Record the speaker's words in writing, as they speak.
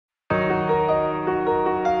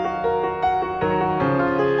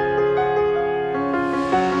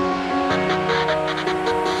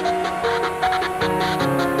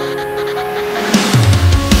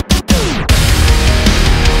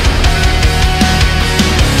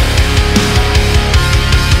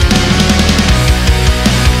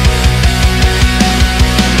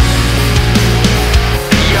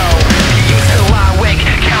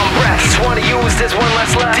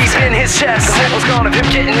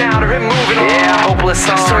out or him moving on. Yeah, hopeless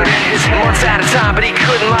on. Started his months at a time, but he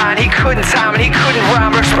couldn't lie, and he couldn't time, and he couldn't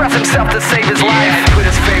rhyme or express himself to save his life. Put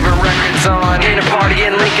his favorite records on in a party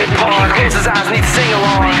in Lincoln Park. He closed his eyes and he'd sing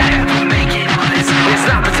along. It's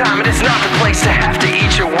not the time and it's not the place to have to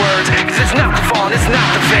eat your words, cause it's not the fall and it's not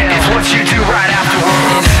the fail, it's what you do right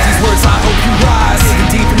afterwards. These words I hope you rise, digging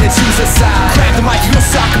deep and then choose a side. Grab the mic, you'll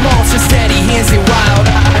sock them off, just steady hands and wild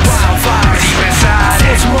eyes. Wild vibes deep inside,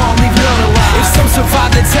 scorch them all, leave none alive. If some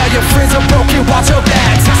survive, then tell your friends are broken, watch your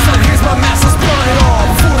backs. So here's my masters, burn it all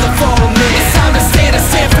before the fall of man. It's time to stand and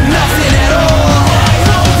stand for nothing at all. I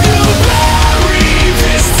hope you bury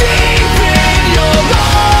this deep in your mind.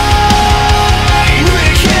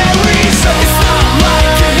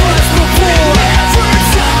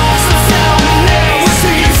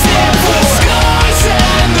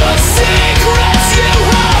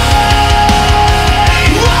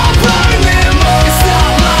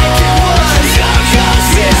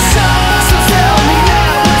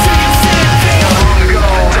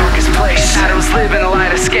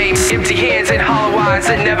 Empty hands and hollow eyes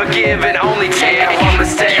that never give and only take one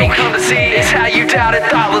mistake. You'll come to see is how you doubted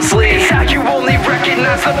thoughtlessly. It's how you only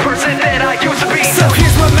recognize the person that I used to be. So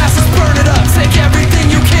here's my message, burn it up, take everything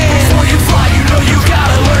you can. Before you fly, you know you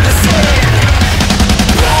gotta learn to stand.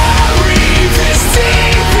 Bury this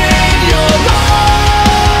deep in your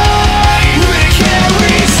mind. We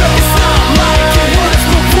carry so it's not like it was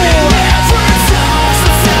before. Never die,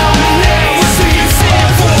 so tell me now, what do you stand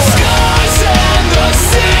for? The scars and the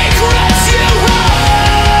secrets you hide,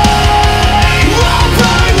 I'll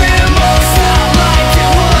burn them all. It's not like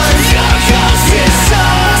it was, your ghost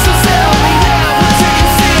inside. So tell me now, what do you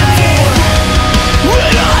stand for?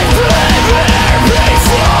 When I play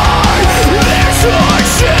before, there's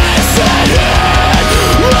torches ahead.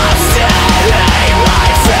 I'm steadying my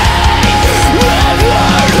fate, and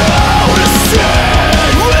learn how to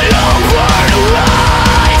stand. We don't burn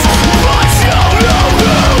lights, but you know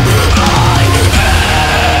who I am.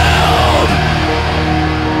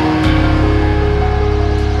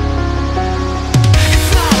 It's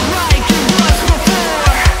not like it was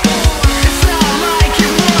before. It's not like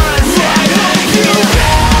it was. I hope you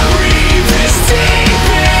bury this deep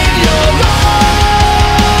in your mind.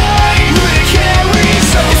 We carry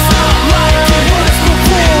so it's not like it was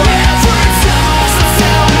before. Never die, so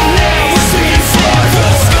tell me now, what do you stand for? The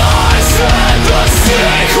scars and the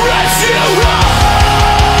secrets you hide,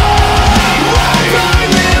 I'll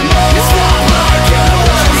burn them all. It's not like it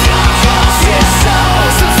was. Your ghost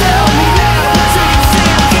inside. So tell me now, what do you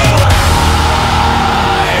stand for?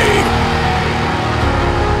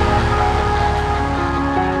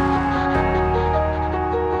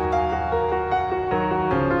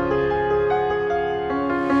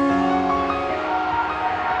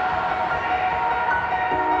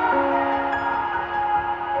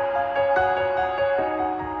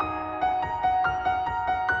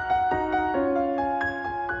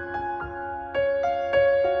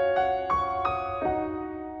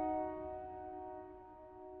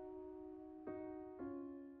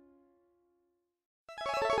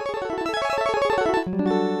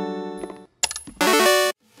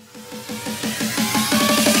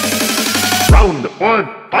 Round one,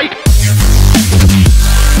 fight!